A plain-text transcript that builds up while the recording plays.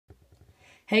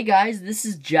Hey guys, this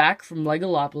is Jack from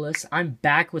Legolopolis. I'm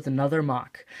back with another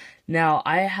mock. Now,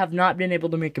 I have not been able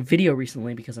to make a video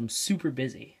recently because I'm super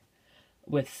busy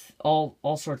with all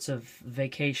sorts of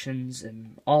vacations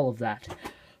and all of that.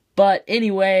 But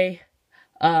anyway,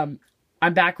 I'm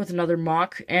back with another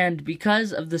mock, and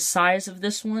because of the size of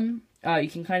this one, you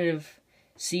can kind of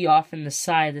see off in the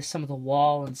side there's some of the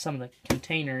wall and some of the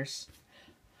containers.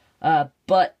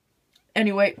 But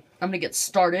anyway, I'm gonna get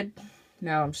started.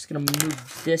 Now I'm just gonna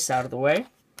move this out of the way.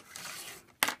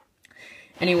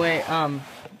 Anyway,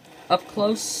 up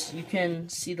close you can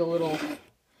see the little, I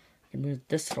can move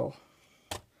this little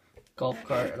golf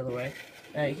cart out of the way.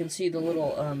 You can see the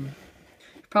little,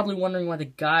 you're probably wondering why the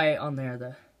guy on there,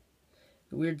 the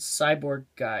weird cyborg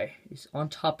guy, is on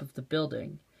top of the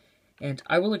building. And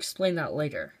I will explain that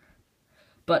later.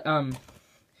 But,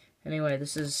 anyway,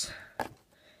 this is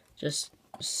just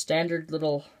a standard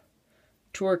little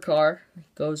tour car.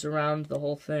 It goes around the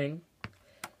whole thing.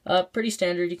 Pretty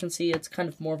standard. You can see it's kind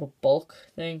of more of a bulk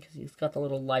thing because it's got the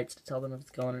little lights to tell them if it's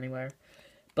going anywhere.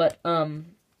 But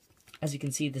as you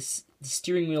can see, the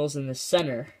steering wheel's in the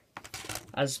center,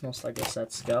 as most Lego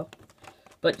sets go.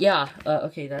 But yeah,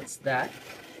 okay, that's that.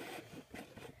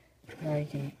 Now you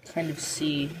can kind of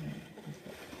see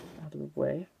out of the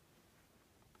way.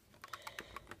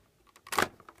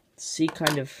 See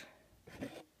kind of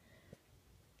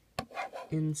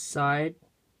inside,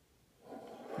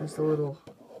 there's the little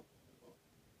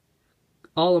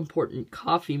all-important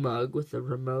coffee mug with a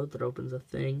remote that opens a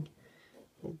thing.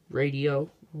 Little radio,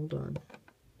 hold on.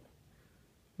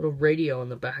 Little radio in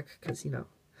the back, because, you know,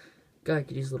 guy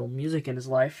could use a little music in his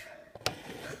life.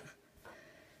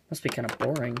 Must be kind of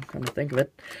boring, come to think of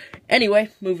it. Anyway,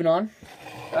 moving on.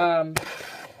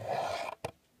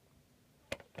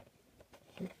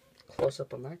 Close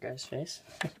up on that guy's face.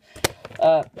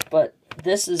 But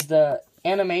this is the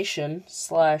animation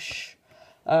slash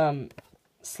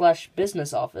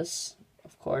business office.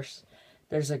 Of course,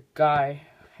 there's a guy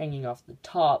hanging off the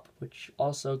top, which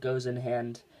also goes in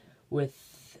hand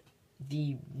with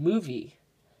the movie.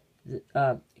 It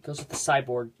goes with the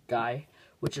cyborg guy,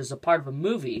 which is a part of a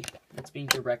movie that's being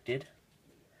directed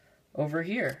over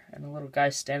here, and a little guy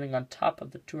standing on top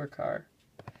of the tour car,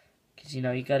 because you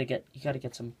know you gotta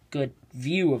get some good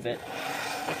view of it.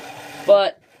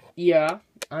 But yeah,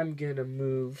 I'm gonna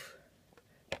move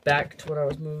back to what I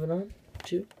was moving on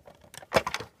to. I'm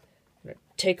gonna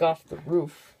take off the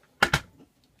roof.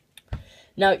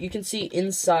 Now you can see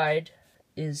inside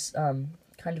is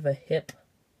kind of a hip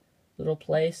little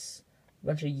place. A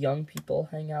bunch of young people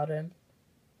hang out in.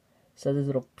 So there's a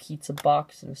little pizza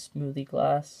box and a smoothie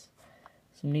glass.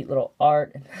 Some neat little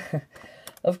art. And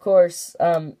of course,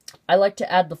 I like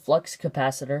to add the flux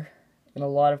capacitor in a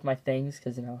lot of my things,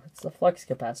 because, you know, it's the flux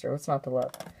capacitor, what's not to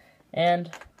love? And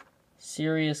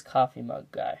serious coffee mug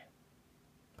guy.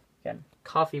 Again,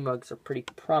 coffee mugs are pretty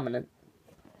prominent.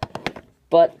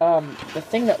 But, the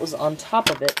thing that was on top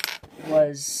of it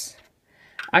was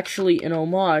actually an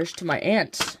homage to my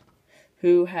aunt,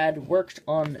 who had worked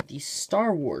on the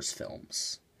Star Wars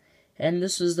films. And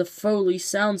this was the Foley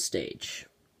soundstage,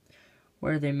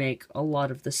 where they make a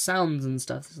lot of the sounds and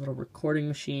stuff. There's a little recording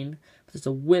machine, there's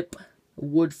a whip, a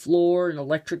wood floor, an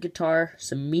electric guitar,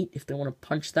 some meat if they want to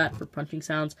punch that for punching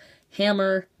sounds,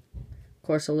 hammer, of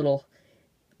course a little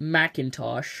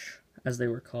Macintosh, as they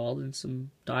were called, and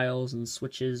some dials and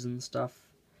switches and stuff.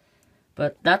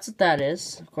 But that's what that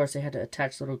is. Of course they had to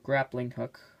attach a little grappling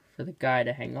hook for the guy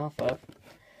to hang off of.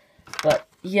 But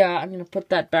yeah, I'm going to put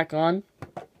that back on.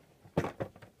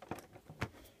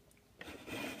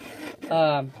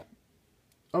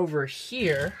 Over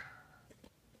here,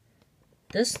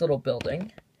 this little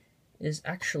building is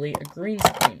actually a green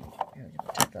screen. Here, I'm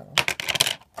gonna take that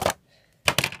off.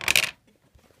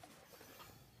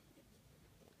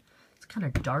 It's kind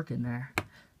of dark in there,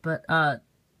 but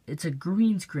it's a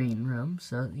green screen room,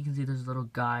 so you can see there's a little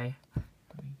guy.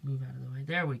 Let me move out of the way.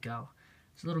 There we go.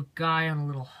 There's a little guy on a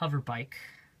little hover bike.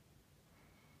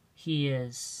 He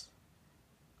is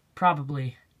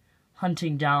probably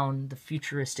hunting down the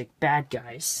futuristic bad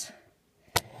guys.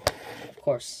 Of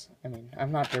course, I mean,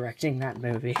 I'm not directing that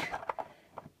movie.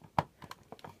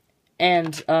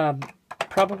 And,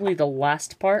 probably the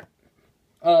last part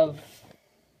of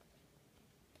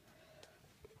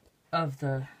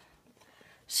the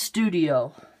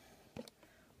studio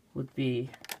would be,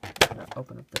 I'm gonna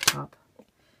open up the top,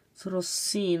 this little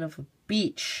scene of a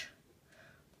beach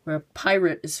where a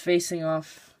pirate is facing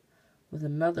off with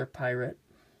another pirate.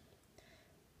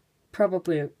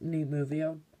 Probably a neat movie. I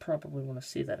would probably want to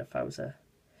see that if I was a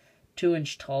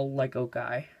 2-inch tall Lego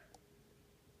guy.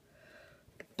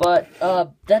 But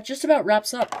that just about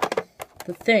wraps up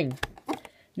the thing.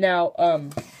 Now,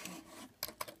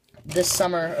 this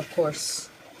summer, of course,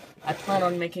 I plan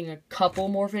on making a couple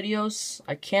more videos.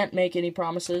 I can't make any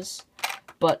promises,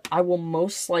 but I will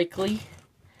most likely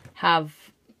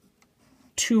have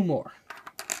 2 more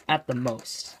at the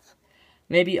most.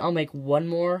 Maybe I'll make 1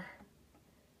 more,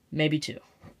 maybe 2.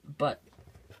 But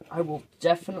I will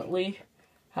definitely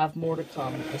have more to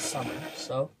come this summer.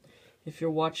 So, if you're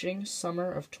watching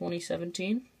summer of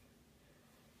 2017,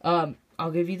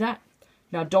 I'll give you that.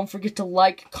 Now, don't forget to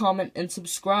like, comment, and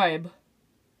subscribe.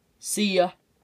 See ya.